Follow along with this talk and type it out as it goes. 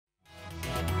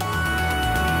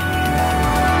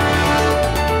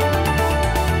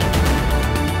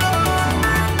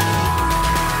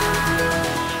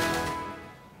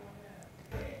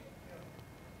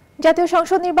জাতীয়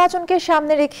সংসদ নির্বাচনকে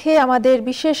সামনে রেখে আমাদের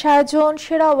বিশেষ আয়োজন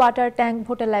সেরা ওয়াটার ট্যাঙ্ক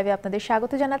ভোটের লাইভে আপনাদের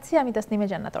স্বাগত জানাচ্ছি। আমি তাসনিমে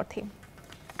জান্নাত অর্থী।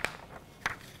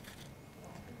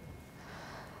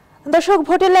 দর্শক,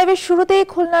 ভোটের লাইভের শুরুতেই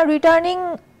খুলনা রিটার্নিং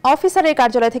অফিসারের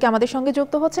কার্যালয় থেকে আমাদের সঙ্গে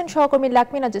যুক্ত হচ্ছেন সহকর্মী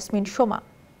লাকমিনা জেসমিন সোমা।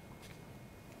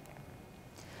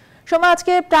 সোমা,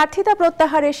 আজকে প্রার্থিতা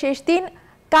প্রত্যাহারের শেষ দিন,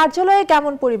 কার্যালয়ে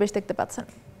কেমন পরিবেশ দেখতে পাচ্ছেন?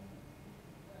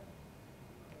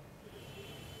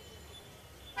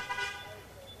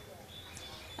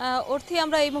 অর্থী,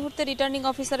 আমরা এই মুহূর্তে রিটার্নিং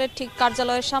অফিসারের ঠিক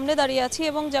কার্যালয়ের সামনে দাঁড়িয়ে আছি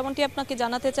এবং যেমনটি আপনাকে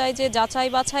জানাতে চাই যে যাচাই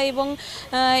বাছাই এবং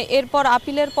এরপর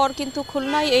আপিলের পর কিন্তু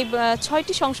খুলনায় এই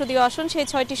 ৬টি সংসদীয় আসন, সেই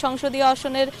 ৬টি সংসদীয়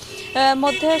আসনের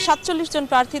মধ্যে ৪৭ জন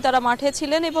প্রার্থী তারা মাঠে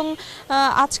ছিলেন এবং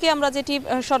আজকে আমরা যেটি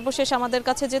সর্বশেষ আমাদের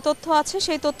কাছে যে তথ্য আছে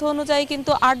সেই তথ্য অনুযায়ী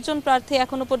কিন্তু ৮ জন প্রার্থী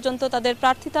এখনো পর্যন্ত তাদের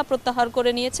প্রার্থিতা প্রত্যাহার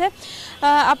করে নিয়েছে।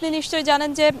 আপনি নিশ্চয়ই জানেন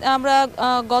যে আমরা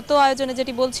গত আয়োজনে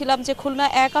যেটি বলছিলাম যে খুলনা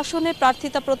 ১ আসনে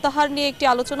প্রার্থিতা প্রত্যাহার নিয়ে একটি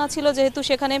আলোচনা ছিল, যেহেতু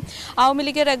সেখানে আওয়ামী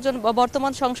লীগের একজন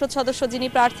বর্তমান সংসদ সদস্য যিনি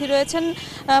প্রার্থী রয়েছেন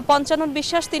পঞ্চানন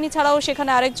বিশ্বাস, তিনি ছাড়াও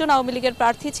সেখানে আরেকজন আওয়ামী লীগের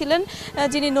প্রার্থী ছিলেন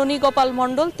যিনি ননী গোপাল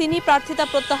মণ্ডল, তিনি প্রার্থিতা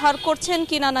প্রত্যাহার করছেন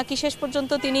কিনা নাকি শেষ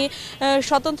পর্যন্ত তিনি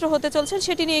স্বতন্ত্র হতে চলছেন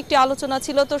সেটি নিয়ে একটি আলোচনা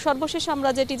ছিল। তো সর্বশেষ আমরা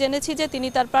যেটি জেনেছি যে তিনি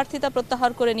তার প্রার্থিতা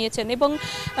প্রত্যাহার করে নিয়েছেন এবং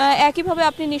একইভাবে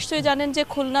আপনি নিশ্চয়ই জানেন যে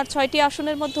খুলনার ৬টি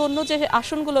আসনের মধ্যে অন্য যে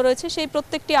আসনগুলো রয়েছে সেই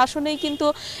প্রত্যেকটি আসনেই কিন্তু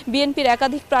বিএনপির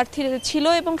একাধিক প্রার্থী ছিল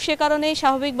এবং সে কারণেই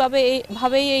স্বাভাবিকভাবে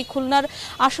এই খুলনার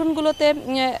আসনগুলোতে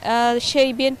সেই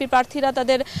বিএনপি প্রার্থীরা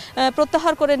তাদের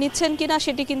প্রত্যাহার করে নিচ্ছেন কিনা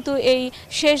সেটি কিন্তু এই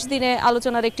শেষ দিনে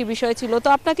আলোচনার একটি বিষয় ছিল। তো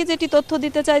আপনাকে যেটি তথ্য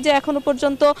দিতে চাই যে এখনো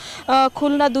পর্যন্ত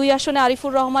খুলনা ২ আসনে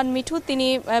আরিফুর রহমান মিঠু, তিনি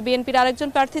বিএনপির আরেকজন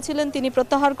প্রার্থী ছিলেন, তিনি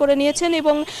প্রত্যাহার করে নিয়েছেন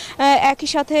এবং একই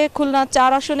সাথে খুলনা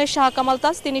 ৪ আসনের শাহ কামাল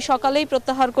তাজ, তিনি সকালেই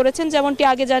প্রত্যাহার করেছেন যেমনটি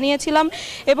আগে জানিয়েছিলাম।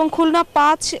 এবং খুলনা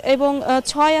 ৫ এবং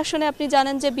 ৬ আসনে আপনি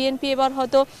জানেন যে বিএনপি এবার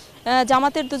হয়তো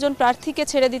জামাতের ২ জন প্রার্থীকে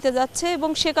ছেড়ে দিতে যাচ্ছে এবং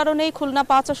সে কারণেই খুলনা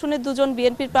 ৫ আসনে ২ জন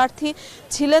বিএনপির প্রার্থী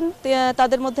ছিলেন,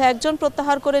 তাদের মধ্যে একজন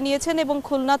প্রত্যাহার করে নিয়েছেন এবং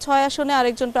খুলনা ৬ আসনে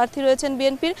আরেকজন প্রার্থী রয়েছেন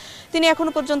বিএনপির, তিনি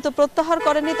এখনো পর্যন্ত প্রত্যাহার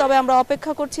করেননি। তবে আমরা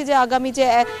অপেক্ষা করছি যে আগামী যে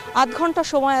 ৮ ঘন্টা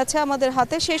সময় আছে আমাদের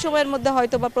হাতে সেই সময়ের মধ্যে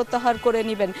হয়তো বা প্রত্যাহার করে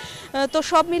নেবেন। তো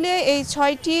সব মিলিয়ে এই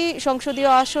 ৬টি সংসদীয়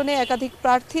আসনে একাধিক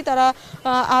প্রার্থী তারা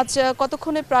আজ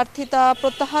কতক্ষণে প্রার্থিতা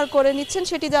প্রত্যাহার করে নিচ্ছেন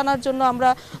সেটি জানার জন্য আমরা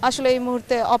আসলে এই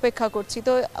মুহূর্তে অপেক্ষা করছি।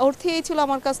 তো অর্থী, এই ছিল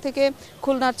আমার কাছ থেকে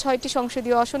খুলনার ৬টি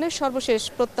সংসদীয় আসনের সর্বশেষ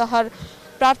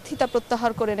প্রার্থিতা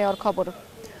প্রত্যাহার করে নেওয়ার খবর।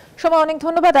 সময় অনেক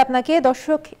ধন্যবাদ আপনাকে।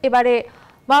 দর্শক, এবারে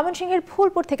ময়মনসিংহের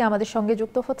ফুলপুর থেকে আমাদের সঙ্গে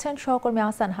যুক্ত হচ্ছেন সহকর্মী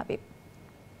আহসান হাবিব।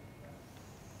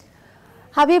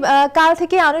 হাবিব, কাল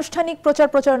থেকে আনুষ্ঠানিক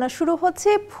প্রচারণা শুরু হচ্ছে,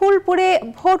 ফুলপুরে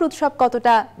ভোট উৎসব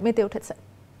কতটা মেতে উঠেছে?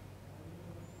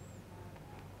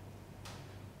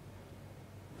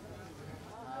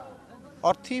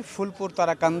 অর্থী, ফুলপুর,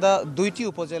 তারাকান্দা ২টি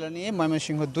উপজেলা নিয়ে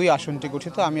ময়মনসিংহ ২ আসনটি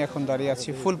গঠিত। আমি এখন দাঁড়িয়ে আছি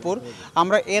ফুলপুর।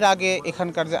 আমরা এর আগে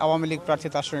এখানকার যে আওয়ামী লীগ প্রার্থী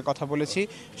তার সঙ্গে কথা বলেছি,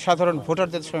 সাধারণ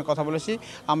ভোটারদের সঙ্গে কথা বলেছি।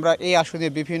 আমরা এই আসনে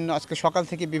আজকে সকাল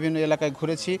থেকে বিভিন্ন এলাকায়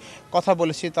ঘুরেছি, কথা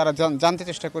বলেছি, তারা জানতে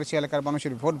চেষ্টা করেছি এলাকার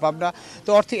মানুষের ভোট ভাবনা। তো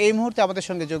অর্থী, এই মুহূর্তে আমাদের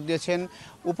সঙ্গে যোগ দিয়েছেন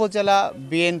উপজেলা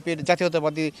বিএনপির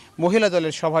জাতীয়তাবাদী মহিলা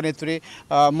দলের সভানেত্রী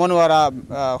মনোয়ারা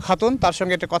খাতুন। তার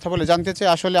সঙ্গে একটা কথা বলে জানতে চাই,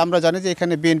 আসলে আমরা জানি যে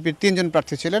এখানে বিএনপির ৩ জন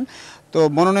প্রার্থী ছিলেন, তো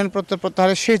মনোনয়নপত্র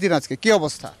প্রত্যাহারের শেষ দিন আজকে কি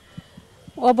অবস্থা?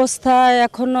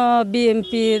 এখনো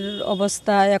বিএনপির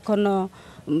অবস্থা এখনো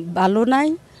ভালো নাই।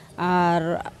 আর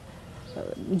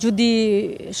যদি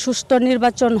সুষ্ঠু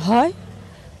নির্বাচন হয়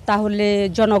তাহলে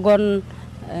জনগণ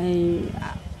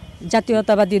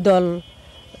জাতীয়তাবাদী দল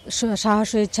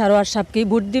সাহসী ছাড়োয়ার সাহেবকেই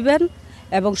ভোট দিবেন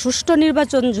এবং সুষ্ঠু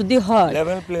নির্বাচন যদি হয়,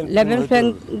 লেভেল প্লেইং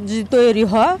যদি তৈরি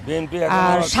হয়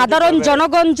আর সাধারণ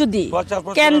জনগণ যদি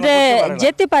কেন্দ্রে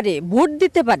যেতে পারে, ভোট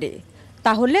দিতে পারে,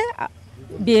 তাহলে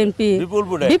বিএনপি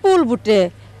বিপুল ভোটে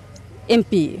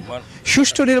এমপি।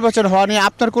 সুষ্ঠু নির্বাচন হওয়া নিয়ে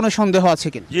আপনার কোনো সন্দেহ আছে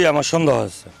কিনা? জি, আমার সন্দেহ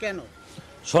আছে। কেন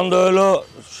সন্দেহ হলো?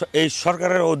 এই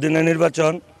সরকারের অধীনে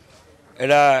নির্বাচন,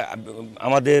 এটা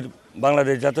আমাদের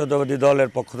বাংলাদেশ জাতীয়তাবাদী দলের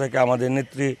পক্ষ থেকে আমাদের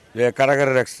নেত্রী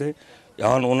কারাগারে রাখছে।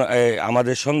 এখন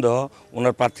আমাদের সন্দেহ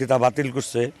ওনার প্রার্থিতা বাতিল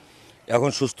করছে। এখন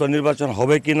সুস্থ নির্বাচন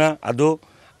হবে কিনা আদৌ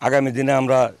আগামী দিনে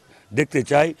আমরা দেখতে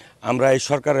চাই। আমরা এই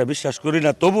সরকারে বিশ্বাস করি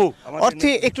না, তবু অর্থে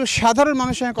একটু সাধারণ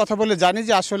মানুষের সঙ্গে কথা বলে জানি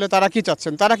যে আসলে তারা কি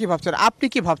চাচ্ছেন, তারা কি ভাবছেন। আপনি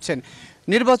কি ভাবছেন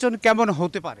নির্বাচন কেমন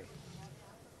হতে পারে?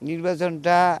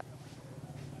 নির্বাচনটা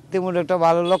তেমন একটা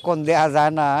ভালো লক্ষণ দেওয়া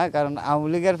যায় না, কারণ আওয়ামী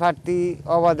লীগের প্রার্থী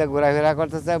অবাধে ঘোরাফেরা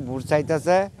করতেছে, ভোট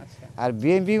চাইতেছে। আর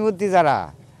বিএনপি মধ্যে যারা,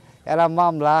 এরা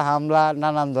মামলা হামলা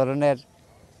নানান ধরনের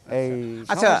এই।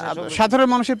 আচ্ছা, সাধারণ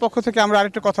মানুষের পক্ষ থেকে আমরা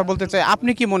আরেকটা কথা বলতে চাই,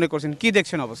 আপনি কি মনে করছেন, কি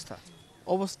দেখছেন অবস্থা?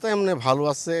 অবস্থা এমনি ভালো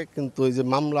আছে, কিন্তু এই যে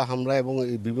মামলা হামলা এবং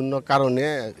এই বিভিন্ন কারণে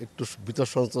একটু ভিতর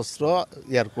সন্ত্রস্ত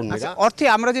ইয়ার কর্মীরা। অর্থে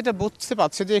আমরা যেটা বুঝতে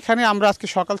পারছি যে এখানে আমরা আজকে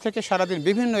সকাল থেকে সারাদিন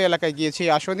বিভিন্ন এলাকায় গিয়েছি,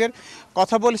 আসনের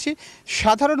কথা বলেছি।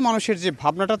 সাধারণ মানুষের যে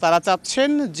ভাবনাটা, তারা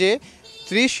চাচ্ছেন যে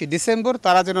 30 ডিসেম্বর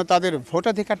তারা যেন তাদের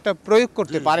ভোটাধিকারটা প্রয়োগ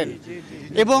করতে পারেন,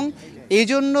 এবং এই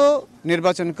জন্য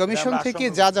নির্বাচন কমিশন থেকে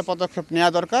যা যা পদক্ষেপ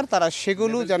নেওয়া দরকার তারা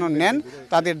সেগুলো যেন নেন,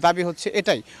 তাদের দাবি হচ্ছে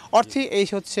এটাই। অর্থে এই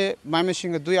হচ্ছে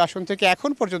ময়মনসিংহ 2 আসন থেকে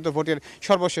এখন পর্যন্ত ভোটের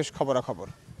সর্বশেষ খবরাখবর।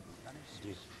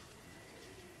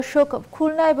 দর্শক,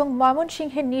 খুলনা এবং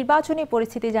ময়মনসিংহের নির্বাচনী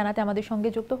পরিস্থিতি জানাতে আমাদের সঙ্গে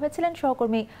যুক্ত হয়েছিলেন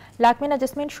সহকর্মী লাকমিনা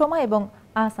জেসমিন সোমা এবং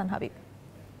আহসান হাবিব।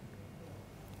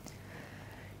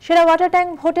 সেরা ওয়াটার ট্যাঙ্ক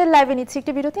ভোটের লাইভে নিচ্ছে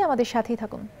একটি বিরতি, আমাদের সাথেই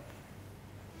থাকুন।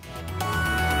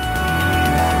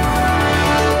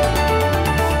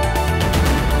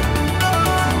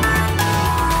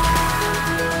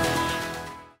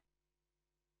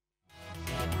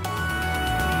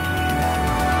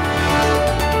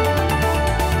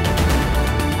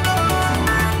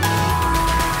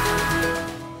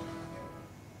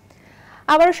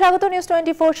 আবারও স্বাগত নিউজ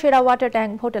 24 সেরা ওয়াটার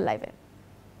ট্যাঙ্ক ভোটের লাইভে।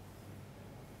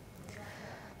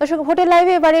 দর্শক, ভোটের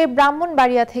লাইভে এবারে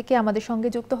ব্রাহ্মণবাড়িয়া থেকে আমাদের সঙ্গে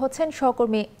যুক্ত হচ্ছেন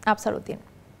সহকর্মী আফসার উদ্দিন।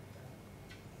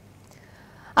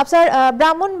 আফসার,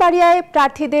 ব্রাহ্মণবাড়িয়ায়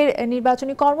প্রার্থীদের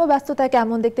নির্বাচনী কর্মব্যস্ততা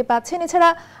কেমন দেখতে পাচ্ছেন? এছাড়া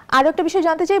আরো একটা বিষয়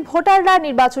জানতে চাই, ভোটাররা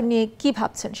নির্বাচন নিয়ে কি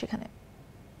ভাবছেন সেখানে?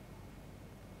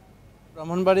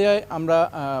 ব্রাহ্মণবাড়িয়ায় আমরা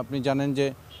আপনি জানেন যে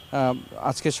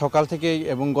আজকে সকাল থেকে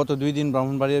এবং গত 2 দিন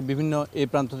ব্রাহ্মণবাড়িয়ার বিভিন্ন এই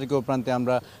প্রান্ত থেকে ও প্রান্তে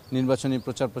আমরা নির্বাচনী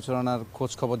প্রচার প্রচারণার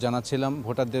খোঁজ খবর জানাচ্ছিলাম,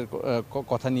 ভোটারদের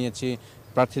কথা নিয়েছি,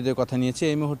 প্রার্থীদের কথা নিয়েছি।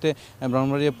 এই মুহূর্তে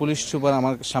ব্রাহ্মণবাড়িয়া পুলিশ সুপার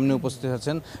আমার সামনে উপস্থিত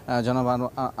আছেন, জনাব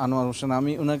আনোয়ার হোসেন।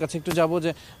 আমি ওনার কাছে একটু যাব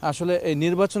যে আসলে এই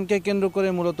নির্বাচনকে কেন্দ্র করে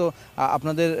মূলত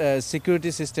আপনাদের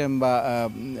সিকিউরিটি সিস্টেম বা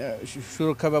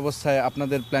সুরক্ষা ব্যবস্থায়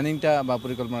আপনাদের প্ল্যানিংটা বা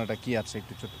পরিকল্পনাটা কি আছে,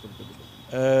 একটু ছোট্ট করে বলুন।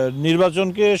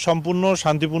 নির্বাচনকে সম্পূর্ণ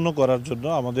শান্তিপূর্ণ করার জন্য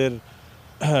আমাদের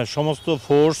সমস্ত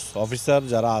ফোর্স অফিসার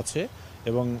যারা আছে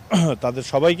এবং তাদের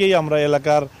সবাইকেই আমরা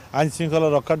এলাকার আইন শৃঙ্খলা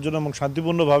রক্ষার জন্য এবং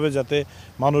শান্তিপূর্ণভাবে যাতে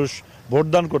মানুষ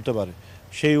ভোটদান করতে পারে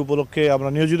সেই উপলক্ষে আমরা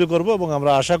নিয়োজিত করব, এবং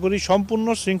আমরা আশা করি সম্পূর্ণ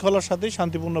শৃঙ্খলার সাথেই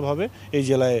শান্তিপূর্ণভাবে এই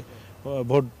জেলায়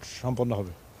ভোট সম্পন্ন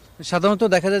হবে। সাধারণত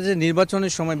দেখা যায় যে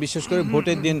নির্বাচনের সময় বিশেষ করে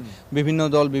ভোটের দিন বিভিন্ন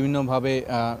দল বিভিন্নভাবে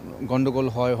গন্ডগোল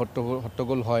হয়,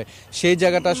 হট্টগোল হয়, সেই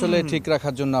জায়গাটা আসলে ঠিক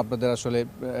রাখার জন্য আপনাদের আসলে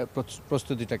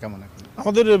প্রস্তুতিটা কেমন?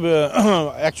 আমাদের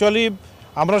অ্যাকচুয়ালি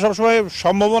আমরা সবসময়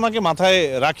সম্ভাবনাকে মাথায়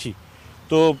রাখি,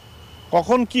 তো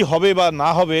কখন কি হবে বা না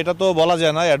হবে এটা তো বলা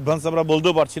যায় না, অ্যাডভান্স আমরা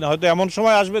বলতেও পারছি না। হয়তো এমন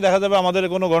সময় আসবে দেখা যাবে আমাদের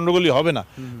কোনো গন্ডগোলই হবে না।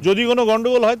 যদি কোনো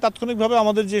গন্ডগোল হয় তাৎক্ষণিকভাবে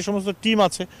আমাদের যে সমস্ত টিম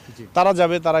আছে তারা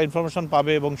যাবে, তারা ইনফরমেশন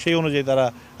পাবে এবং সেই অনুযায়ী তারা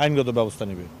আইনগত ব্যবস্থা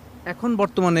নেবে। এখন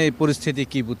বর্তমানে এই পরিস্থিতি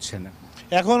কি বুঝছেন?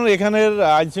 এখন এখানের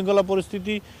আইনশৃঙ্খলা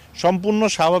পরিস্থিতি সম্পূর্ণ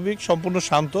স্বাভাবিক, সম্পূর্ণ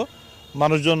শান্ত,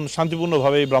 মানুষজন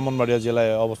শান্তিপূর্ণভাবে এই ব্রাহ্মণবাড়িয়া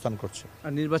জেলায় অবস্থান করছে।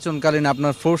 আর নির্বাচনকালীন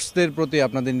আপনার ফোর্সদের প্রতি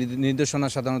আপনাদের নির্দেশনা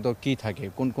সাধারণত কি থাকে?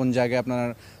 কোন কোন জায়গায় আপনারা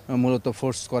মূলত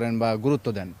ফোর্স করেন বা গুরুত্ব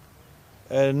দেন?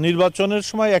 নির্বাচনের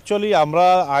সময় অ্যাকচুয়ালি আমরা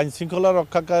আইন শৃঙ্খলা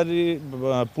রক্ষাকারী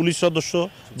পুলিশ সদস্য,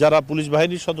 যারা পুলিশ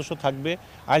বাহিনীর সদস্য থাকবে,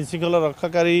 আইন শৃঙ্খলা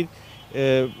রক্ষাকারী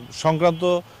সংক্রান্ত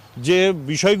যে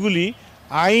বিষয়গুলি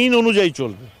আইন অনুযায়ী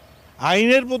চলবে,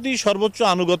 আইনের প্রতি সর্বোচ্চ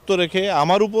আনুগত্য রেখে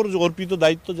আমার উপর অর্পিত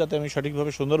দায়িত্ব যাতে আমি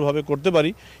সঠিকভাবে সুন্দরভাবে করতে পারি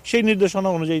সেই নির্দেশনা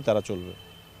অনুযায়ী তারা চলবে।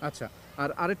 আচ্ছা, আর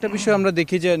আরেকটা বিষয় আমরা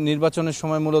দেখি যে নির্বাচনের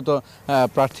সময় মূলত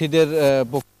প্রার্থীদের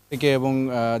পক্ষ থেকে এবং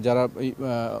যারা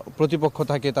প্রতিপক্ষ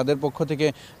থাকে তাদের পক্ষ থেকে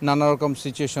নানা রকম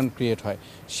সিচুয়েশন ক্রিয়েট হয়,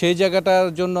 সেই জায়গাটার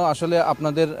জন্য আসলে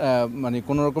আপনাদের মানে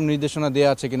কোনো রকম নির্দেশনা দেওয়া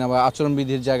আছে কিনা, বা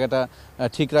আচরণবিধির জায়গাটা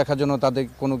ঠিক রাখার জন্য তাদের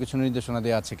কোনো কিছু নির্দেশনা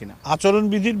দেওয়া আছে কিনা?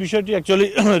 আচরণবিধির বিষয়টি অ্যাকচুয়ালি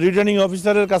রিটার্নিং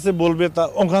অফিসারের কাছে বলবে, তা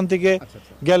ওখান থেকে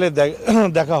গেলে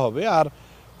দেখা হবে। আর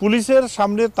পুলিশের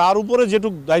সামনে তার উপরে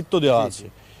যেটুকু দায়িত্ব দেওয়া আছে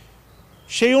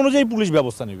সেই অনুযায়ী পুলিশ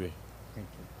ব্যবস্থা নেবে।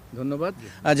 ধন্যবাদ।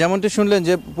 যেমনটি শুনলেন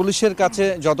যে পুলিশের কাছে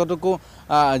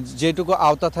যেটুকু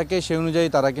আওতা থাকে সেই অনুযায়ী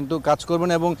তারা কিন্তু কাজ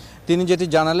করবেন, এবং তিনি যেটি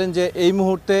জানালেন যে এই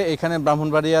মুহূর্তে এখানে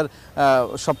ব্রাহ্মণবাড়িয়ার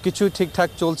সব কিছুই ঠিকঠাক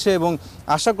চলছে এবং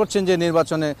আশা করছেন যে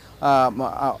নির্বাচনে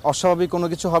অস্বাভাবিক কোনো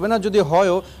কিছু হবে না, যদি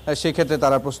হয়ও সেক্ষেত্রে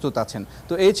তারা প্রস্তুত আছেন।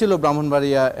 তো এই ছিল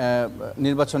ব্রাহ্মণবাড়িয়া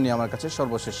নির্বাচন নিয়ে আমার কাছে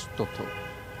সর্বশেষ তথ্য।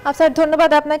 আফসার,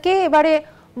 ধন্যবাদ আপনাকে। এবারে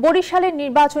বরিশালের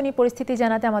নির্বাচনী পরিস্থিতি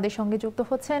জানাতে আমাদের সঙ্গে যুক্ত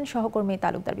হচ্ছেন সহকর্মী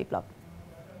তালুকদার বিপ্লব।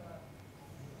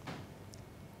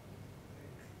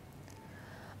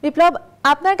 বিপ্লব,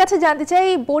 আপনার কাছে জানতে চাই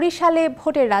বরিশালে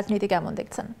ভোটের রাজনীতি কেমন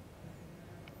দেখছেন?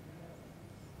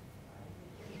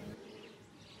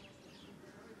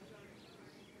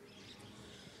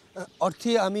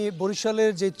 অর্থে আমি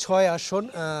বরিশালের যে 6 আসন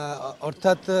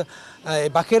অর্থাৎ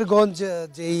বাকেরগঞ্জ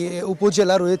যেই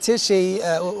উপজেলা রয়েছে সেই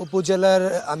উপজেলার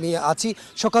আমি আছি,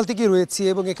 সকাল থেকেই রয়েছি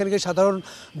এবং এখানকার সাধারণ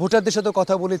ভোটারদের সাথে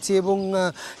কথা বলেছি এবং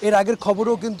এর আগের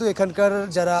খবরও কিন্তু এখানকার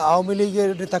যারা আওয়ামী লীগের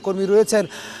নেতাকর্মী রয়েছেন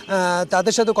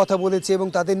তাদের সাথে কথা বলেছি এবং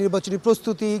তাদের নির্বাচনী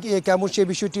প্রস্তুতি কেমন সে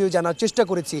বিষয়টিও জানার চেষ্টা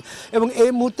করেছি। এবং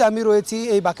এই মুহূর্তে আমি রয়েছি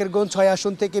এই বাকেরগঞ্জ 6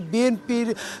 আসন থেকে বিএনপির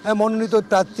মনোনীত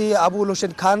প্রার্থী আবুল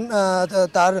হোসেন খান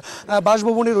তার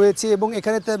বাসভবনে রয়েছে এবং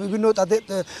এখানে বিভিন্ন তাদের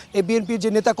এই বিএনপির যে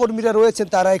নেতাকর্মীরা রয়েছেন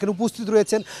তারা এখানে উপস্থিত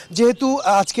রয়েছেন। যেহেতু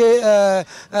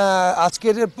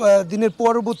আজকের দিনের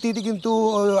পরবর্তীতে কিন্তু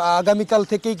আগামীকাল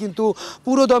থেকেই কিন্তু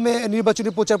পুরোদমে নির্বাচনী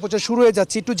প্রচার শুরু হয়ে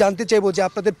যাচ্ছে। একটু জানতে চাইবো যে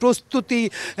আপনাদের প্রস্তুতি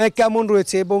কেমন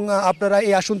রয়েছে এবং আপনারা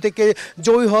এই আসন থেকে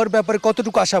জয়ী হওয়ার ব্যাপারে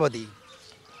কতটুকু আশাবাদী?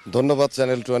 ধন্যবাদ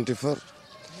চ্যানেল 24।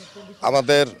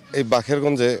 আমাদের এই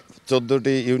বাকেরগঞ্জে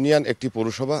 14টি ইউনিয়ন, একটি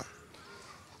পৌরসভা।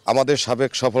 আমাদের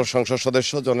সাবেক সফল সংসদ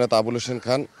সদস্য জননেতা আবুল হোসেন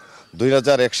খান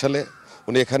 2001 সালে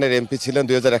উনি এখানের এমপি ছিলেন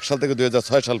 2001 সাল থেকে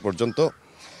 2006 সাল পর্যন্ত।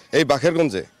 এই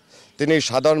বাকেরগঞ্জে তিনি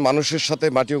সাধারণ মানুষের সাথে,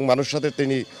 মাটি এবং মানুষের সাথে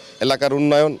তিনি এলাকার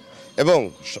উন্নয়ন এবং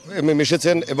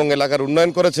মিশেছেন এবং এলাকার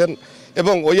উন্নয়ন করেছেন।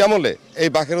 এবং ওই আমলে এই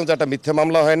বাকেরগঞ্জে একটা মিথ্যা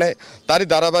মামলা হয় নাই, তারই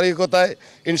ধারাবাহিকতায়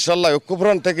ইনশাল্লাহ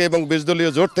ঐক্যফ্রন্ট থেকে এবং 20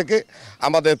 দলীয় জোট থেকে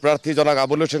আমাদের প্রার্থী জনাব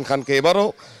আবুল হোসেন খানকে এবারও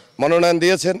মনোনয়ন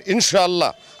দিয়েছেন।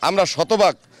 ইনশাআল্লাহ আমরা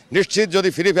শতভাগ নিশ্চিত যদি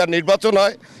ফ্রি ফেয়ার নির্বাচন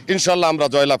হয় ইনশাল্লাহ আমরা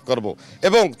জয়লাভ করব।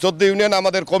 এবং 14 ইউনিয়ন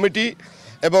আমাদের কমিটি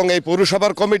এবং এই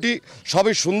পৌরসভার কমিটি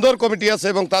সবই সুন্দর কমিটি আছে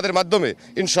এবং তাদের মাধ্যমে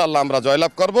ইনশাল্লাহ আমরা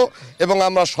জয়লাভ করব এবং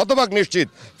আমরা শতভাগ নিশ্চিত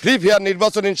ফ্রি ফেয়ার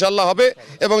নির্বাচন ইনশাল্লাহ হবে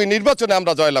এবং এই নির্বাচনে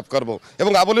আমরা জয়লাভ করব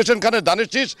এবং আবুল হোসেন খানের দানের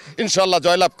শীষ ইনশাল্লাহ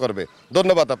জয়লাভ করবে।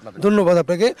 ধন্যবাদ আপনাকে। ধন্যবাদ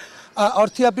আপনাকে।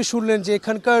 অর্থে আপনি শুনলেন যে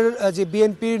এখানকার যে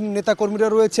বিএনপির নেতাকর্মীরা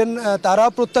রয়েছেন তারা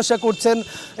প্রত্যাশা করছেন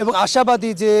এবং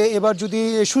আশাবাদী যে এবার যদি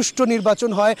সুষ্ঠু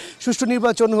নির্বাচন হয়, সুষ্ঠু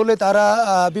নির্বাচন হলে তারা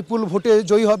বিপুল ভোটে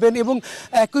জয়ী হবেন। এবং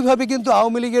একইভাবে কিন্তু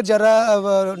আওয়ামী লীগের যারা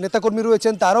নেতাকর্মী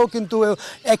রয়েছেন তারাও কিন্তু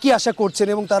একই আশা করছেন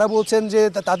এবং তারা বলছেন যে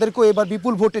তাদেরকেও এবার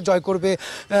বিপুল ভোটে জয় করবে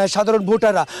সাধারণ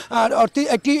ভোটাররা। আর অর্থে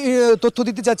একটি তথ্য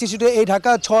দিতে চাচ্ছি, সেটা এই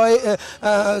ঢাকা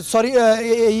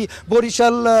এই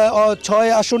বরিশাল 6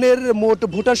 আসনের মোট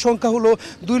ভোটার সংখ্যা হলো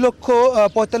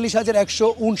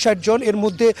 2,45,159 জন। এর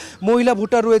মধ্যে মহিলা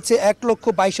ভোটার রয়েছে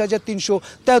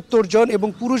 1,22,373 জন এবং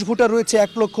পুরুষ ভোটার রয়েছে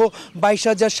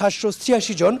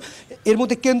 1,22,786 জন। এর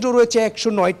মধ্যে কেন্দ্র রয়েছে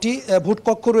 109টি, ভোট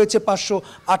কক্ষ রয়েছে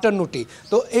 558টি।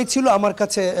 তো এই ছিল আমার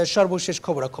কাছে সর্বশেষ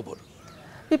খবরাখবর।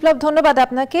 বিপ্লব, ধন্যবাদ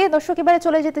আপনাকে। দর্শক, এবারে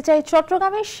চলে যেতে চাই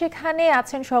চট্টগ্রামে। সেখানে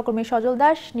আছেন সহকর্মী সজল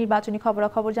দাস, নির্বাচনী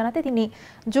খবরাখবর জানাতে তিনি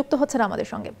যুক্ত হচ্ছেন আমাদের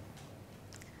সঙ্গে।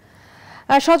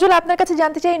 সজল, আপনার কাছে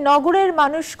জানতে চাই নগরের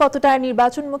মানুষ কতটা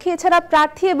নির্বাচনমুখী, এছাড়া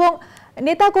প্রার্থী এবং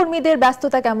নেতাকর্মীদের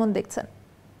ব্যস্ততা কেমন দেখছেন?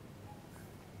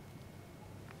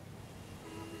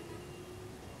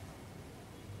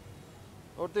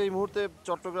 এই মুহূর্তে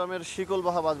চট্টগ্রামের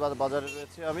শিকলবাহা বাজারে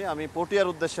রয়েছে। আমি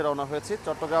পটিয়ার উদ্দেশ্যে রওনা হয়েছি।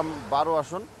 চট্টগ্রাম 12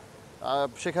 আসন,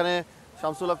 সেখানে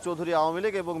শামসুল হক চৌধুরী আওয়ামী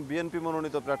লীগ এবং বিএনপি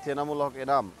মনোনীত প্রার্থী এনামুল হক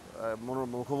এনাম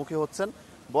মুখোমুখি হচ্ছেন।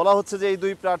 বলা হচ্ছে যে এই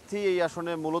দুই প্রার্থী এই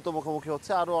আসনে মূলত মুখোমুখি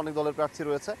হচ্ছে, আরও অনেক দলের প্রার্থী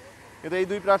রয়েছে। কিন্তু এই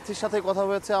দুই প্রার্থীর সাথে কথা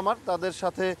হয়েছে আমার, তাদের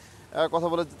সাথে কথা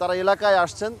বলে তারা এলাকায়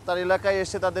আসছেন, তার এলাকায়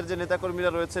এসে তাদের যে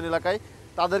নেতাকর্মীরা রয়েছেন এলাকায়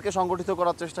তাদেরকে সংগঠিত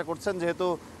করার চেষ্টা করছেন। যেহেতু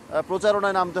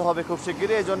প্রচারণায় নামতে হবে খুব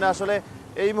শিগগিরই, এই জন্য আসলে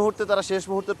এই মুহূর্তে তারা শেষ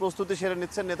মুহূর্তের প্রস্তুতি সেরে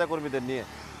নিচ্ছেন নেতাকর্মীদের নিয়ে।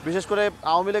 বিশেষ করে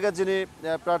আওয়ামী লীগের যিনি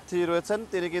প্রার্থী রয়েছেন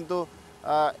তিনি কিন্তু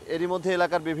এরই মধ্যে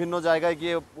এলাকার বিভিন্ন জায়গায়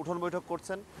গিয়ে উঠোন বৈঠক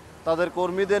করছেন, তাদের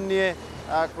কর্মীদের নিয়ে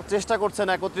চেষ্টা করছেন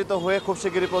একত্রিত হয়ে খুব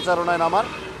শিগগিরই প্রচারণায় নামার।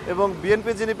 এবং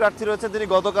বিএনপি যিনি প্রার্থী রয়েছেন তিনি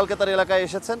গতকালকে তার এলাকায়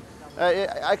এসেছেন।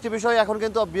 একটি বিষয়, এখন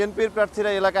কিন্তু বিএনপির প্রার্থীরা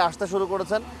এলাকায় আসতে শুরু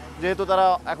করেছেন, যেহেতু তারা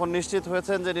এখন নিশ্চিত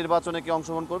হয়েছেন যে নির্বাচনে কি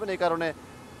অংশগ্রহণ করবেন, এই কারণে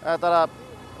তারা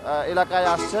এলাকায়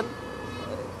আসছেন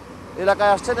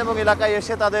এবং এলাকায়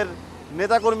এসে তাদের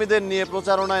নেতাকর্মীদের নিয়ে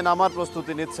প্রচারণায় নামার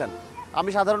প্রস্তুতি নিচ্ছেন। আমি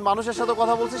সাধারণ মানুষের সাথে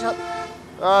কথা বলছি।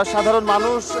 সাধারণ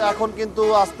মানুষ এখন কিন্তু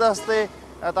আস্তে আস্তে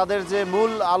তাদের যে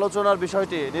মূল আলোচনার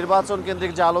বিষয়টি, নির্বাচন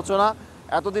কেন্দ্রিক যে আলোচনা,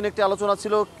 এতদিন একটি আলোচনা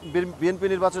ছিল বিএনপি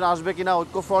নির্বাচনে আসবে কিনা,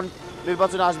 ঐক্যফ্রন্ট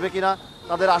নির্বাচনে আসবে কিনা,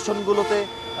 তাদের আসনগুলোতে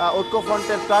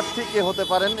ঐক্যফ্রন্টের প্রার্থী কে হতে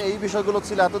পারেন, এই বিষয়গুলো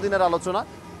ছিল এতদিনের আলোচনা।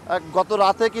 গত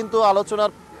রাতে কিন্তু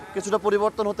আলোচনার কিছুটা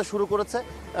পরিবর্তন হতে শুরু করেছে।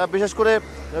 বিশেষ করে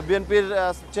বিএনপির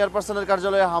চেয়ারপারসনের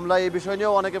কার্যালয়ে হামলা, এই বিষয়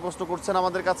নিয়েও অনেকে প্রশ্ন করছেন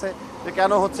আমাদের কাছে যে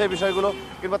কেন হচ্ছে এই বিষয়গুলো,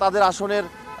 কিংবা তাদের আসনের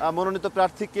মনোনীত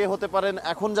প্রার্থী কে হতে পারেন,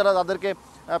 এখন যারা তাদেরকে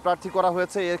প্রার্থী করা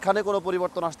হয়েছে এখানে কোনো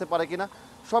পরিবর্তন আসতে পারে কিনা।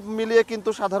 সব মিলিয়ে কিন্তু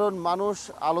সাধারণ মানুষ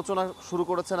আলোচনা শুরু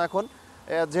করেছেন এখন,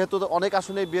 যেহেতু অনেক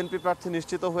আসনেই বিএনপি প্রার্থী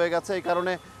নিশ্চিত হয়ে গেছে। এই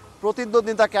কারণে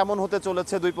প্রতিদ্বন্দ্বিতা কেমন হতে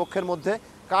চলেছে দুই পক্ষের মধ্যে,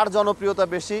 কার জনপ্রিয়তা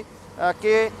বেশি,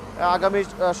 কে আগামী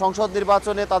সংসদ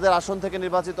নির্বাচনে তাদের আসন থেকে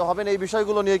নির্বাচিত হবেন, এই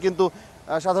বিষয়গুলো নিয়ে কিন্তু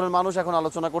সাধারণ মানুষ এখন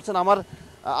আলোচনা করছেন। আমার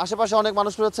আশেপাশে অনেক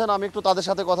মানুষ রয়েছেন, আমি একটু তাদের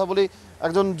সাথে কথা বলি।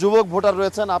 একজন যুবক ভোটার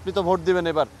রয়েছেন, আপনি তো ভোট দিবেন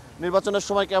এবার, নির্বাচনের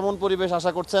সময় কেমন পরিবেশ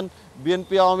আশা করছেন?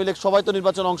 বিএনপি, আওয়ামী লীগ সবাই তো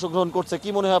নির্বাচনে অংশগ্রহণ করছে, কি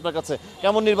মনে হয় আপনার কাছে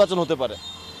কেমন নির্বাচন হতে পারে?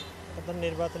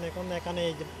 নির্বাচন এখন এখানে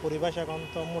এই যে পরিবেশ এখন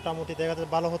তো মোটামুটি দেখা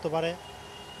যাচ্ছে ভালো হতে পারে,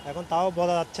 এখন তাও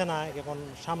বলা যাচ্ছে না। এখন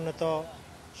সামনে তো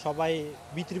সবাই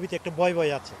ভিতরে একটা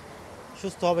ভয় আছে,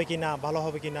 সুস্থ হবে কি না, ভালো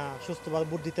হবে কি না, সুস্থভাবে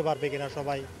ভোট দিতে পারবে কিনা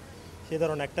সবাই, সেই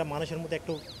ধরনের একটা মানুষের মধ্যে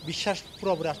একটু বিশ্বাস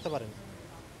পুরোপুরি আসতে পারে না।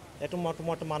 একটু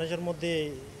মোটামুটি মানুষের মধ্যে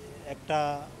একটা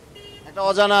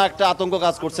অজানা একটা আতঙ্ক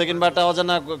কাজ করছে, কিংবা একটা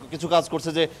অজানা কিছু কাজ করছে,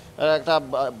 যে একটা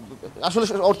আসলে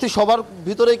অর্থী সবার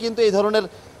ভিতরেই কিন্তু এই ধরনের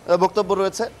বক্তব্য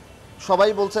রয়েছে।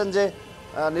 সবাই বলছেন যে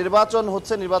নির্বাচন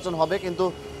হচ্ছে, নির্বাচন হবে, কিন্তু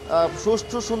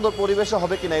সুষ্ঠু সুন্দর পরিবেশে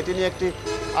হবে কিনা এটি নিয়ে একটি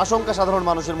আশঙ্কা সাধারণ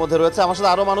মানুষের মধ্যে রয়েছে। আমার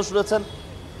সাথে আরও মানুষ রয়েছেন,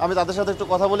 আমি তাদের সাথে একটু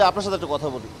কথা বলি, আপনার সাথে একটু কথা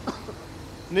বলি।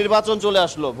 নির্বাচন চলে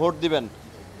আসলো, ভোট দিবেন,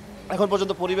 এখন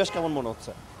পর্যন্ত পরিবেশ কেমন মনে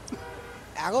হচ্ছে?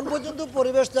 এখন পর্যন্ত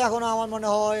পরিবেশ তো এখন আমার মনে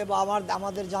হয় বা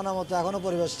আমাদের জানা মতো এখনও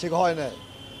পরিবেশ ঠিক হয় না।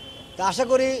 তা আশা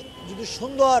করি যদি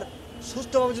সুন্দর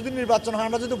সুষ্ঠুভাবে যদি নির্বাচন হয়,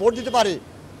 আমরা যদি ভোট দিতে পারি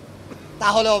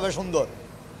তাহলে হবে সুন্দর।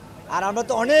 আর আমরা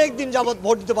তো অনেক দিন যাবৎ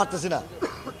ভোট দিতে পারতেছি না,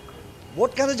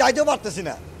 ভোট কেন্দ্রে যাইতেও পারতেছি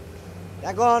না।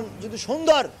 এখন যদি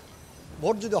সুন্দর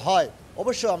ভোট যদি হয়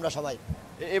অবশ্যই আমরা সবাই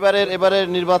এবারের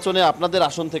নির্বাচনে আপনাদের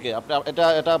আসন থেকে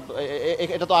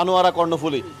এটা তো আনোয়ারা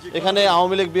কর্ণফুলী, এখানে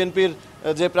আওয়ামী লীগ বিএনপির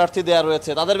যে প্রার্থী দেয়া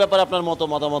রয়েছে তাদের ব্যাপারে আপনার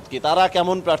মতামত কি? তারা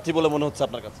কেমন প্রার্থী বলে মনে হচ্ছে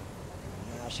আপনার কাছে?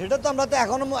 সেটা তো আমরা তো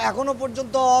এখনো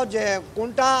পর্যন্ত যে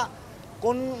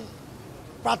কোন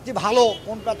প্রার্থী ভালো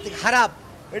কোন প্রার্থী খারাপ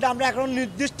এটা আমরা এখনো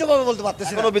নির্দিষ্টভাবে বলতে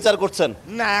পারতেছি না। এখনো বিচার করছেন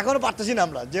না? এখনো পারতেছি না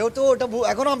আমরা, যেহেতু ওটা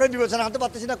এখনো আমরা বিবেচনা করতে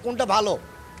পারতেছি না কোনটা ভালো।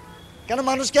 কেন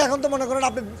মানুষকে এখন তো মনে করেন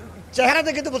আপনি চেহারা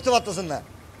দেখে তো বুঝতে পারতেছেন না।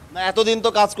 এতদিন তো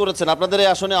কাজ করেছেন, আপনাদের এই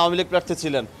আসনে আওয়ামী লীগ প্রার্থী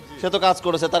ছিলেন, সে তো কাজ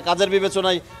করেছে, তার কাজের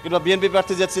বিবেচনায়, কিংবা বিএনপি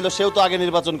প্রার্থী যে ছিল সেও তো আগে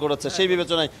নির্বাচন করেছে, সেই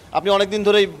বিবেচনায় আপনি অনেকদিন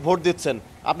ধরেই ভোট দিচ্ছেন,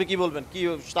 আপনি কি বলবেন? কি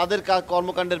তাদের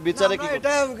কর্মকাণ্ডের বিচারে কি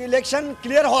এটা ইলেকশন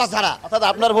ক্লিয়ার হওয়া ছাড়া, অর্থাৎ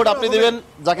আপনার ভোট আপনি দিবেন,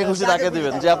 যাকে খুশি তাকে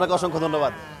দিবেন? যে আপনাকে অসংখ্য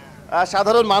ধন্যবাদ।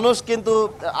 সাধারণ মানুষ কিন্তু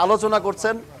আলোচনা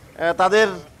করছেন, তাদের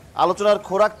আলোচনার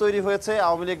খোরাক তৈরি হয়েছে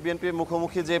আওয়ামী লীগ বিএনপির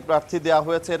মুখোমুখি যে প্রার্থী দেওয়া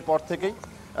হয়েছে এরপর থেকেই,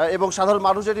 এবং সাধারণ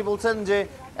মানুষ যেটি বলছেন যে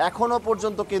এখনো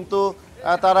পর্যন্ত কিন্তু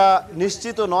তারা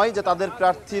নিশ্চিত নয় যে তাদের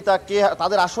প্রার্থীটা কে,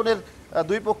 তাদের আসনের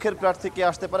দুই পক্ষের প্রার্থী কে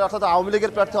আসতে পারে। অর্থাৎ আওয়ামী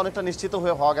লীগের প্রার্থী অনেকটা নিশ্চিত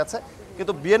হওয়া গেছে,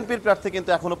 কিন্তু বিএনপির প্রার্থী কিন্তু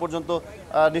এখনো পর্যন্ত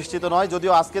নিশ্চিত নয়,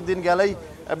 যদিও আজকের দিন গেলেই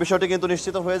বিষয়টি কিন্তু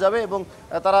নিশ্চিত হয়ে যাবে। এবং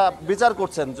তারা বিচার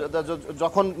করছেন,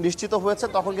 যখন নিশ্চিত হয়েছে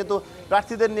তখন কিন্তু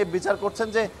প্রার্থীদের নিয়ে বিচার করছেন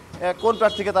যে কোন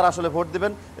প্রার্থীকে তারা আসলে ভোট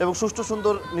দেবেন, এবং সুষ্ঠু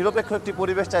সুন্দর নিরপেক্ষ একটি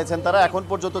পরিবেশ চাইছেন তারা। এখন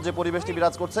পর্যন্ত যে পরিবেশটি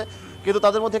বিরাজ করছে, কিন্তু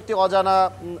তাদের মধ্যে একটি অজানা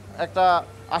একটা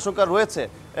আশঙ্কা রয়েছে,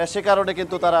 সে কারণে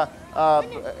কিন্তু তারা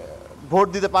ভোট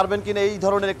দিতে পারবেন কিনা এই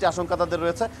ধরনের একটি আশঙ্কা তাদের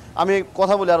রয়েছে। আমি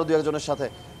কথা বলি আরও দু একজনের সাথে,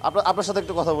 আপনার সাথে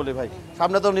একটু কথা বলি। ভাই,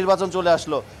 সামনে তো নির্বাচন চলে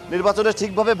আসলো, নির্বাচনে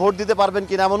ঠিকভাবে ভোট দিতে পারবেন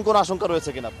কিনা, এমন কোনো আশঙ্কা রয়েছে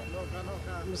কিনা আপনার?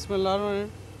 বিসমিল্লাহ,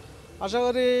 আশা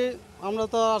করি আমরা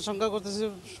তো আশঙ্কা করতেছি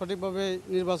সঠিকভাবে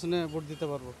নির্বাচনে ভোট দিতে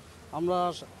পারবো। আমরা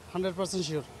 100%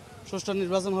 শিওর সুষ্ঠু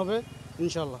নির্বাচন হবে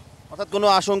ইনশাল্লাহ। অর্থাৎ কোনো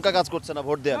আশঙ্কা কাজ করছে না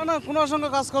ভোট দেওয়া? না, কোনো আশঙ্কা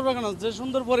কাজ করবে কেন? যে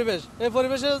সুন্দর পরিবেশ, এই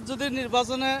পরিবেশে যদি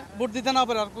নির্বাচনে ভোট দিতে না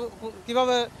পারে, আর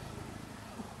কীভাবে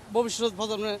ভবিষ্যৎ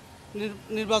প্রজন্মে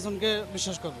নির্বাচনকে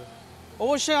বিশ্বাস করবে?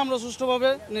 অবশ্যই আমরা সুষ্ঠুভাবে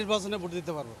নির্বাচনে ভোট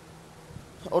দিতে পারবো।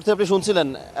 অর্থে আপনি শুনছিলেন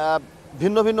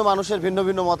ভিন্ন ভিন্ন মানুষের ভিন্ন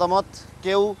ভিন্ন মতামত।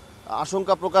 কেউ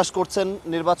আশঙ্কা প্রকাশ করছেন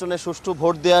নির্বাচনে সুষ্ঠু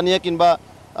ভোট দেওয়া নিয়ে, কিংবা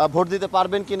ভোট দিতে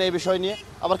পারবেন কিনা এই বিষয় নিয়ে।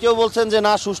 আবার কেউ বলছেন যে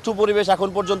না, সুষ্ঠু পরিবেশ এখন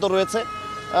পর্যন্ত রয়েছে,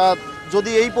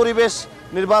 যদি এই পরিবেশ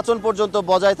নির্বাচন পর্যন্ত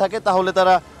বজায় থাকে তাহলে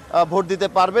তারা ভোট দিতে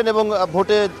পারবেন, এবং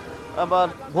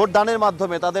ভোট দানের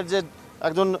মাধ্যমে তাদের যে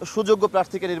একজন সুযোগ্য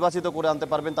প্রার্থীকে নির্বাচিত করে আনতে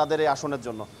পারবেন তাদের এই আসনের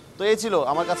জন্য। তো এই ছিল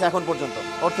আমার কাছে এখন পর্যন্ত।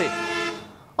 অর্থে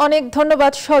অনেক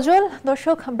ধন্যবাদ সজল।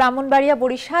 দর্শক, ব্রাহ্মণবাড়িয়া,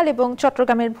 বরিশাল এবং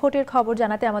চট্টগ্রামের ভোটের খবর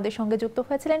জানাতে আমাদের সঙ্গে যুক্ত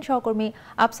হয়েছিলেন সহকর্মী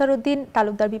আফসার উদ্দিন,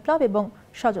 তালুকদার বিপ্লব এবং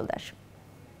সজল দাস।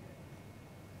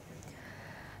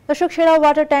 দর্শক, সেরা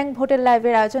ওয়াটার ট্যাঙ্ক ভোটের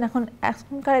লাইভের আয়োজন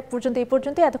এখনকার পর্যন্ত এই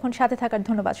পর্যন্ত। এতক্ষণ সাথে থাকার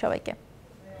ধন্যবাদ সবাইকে।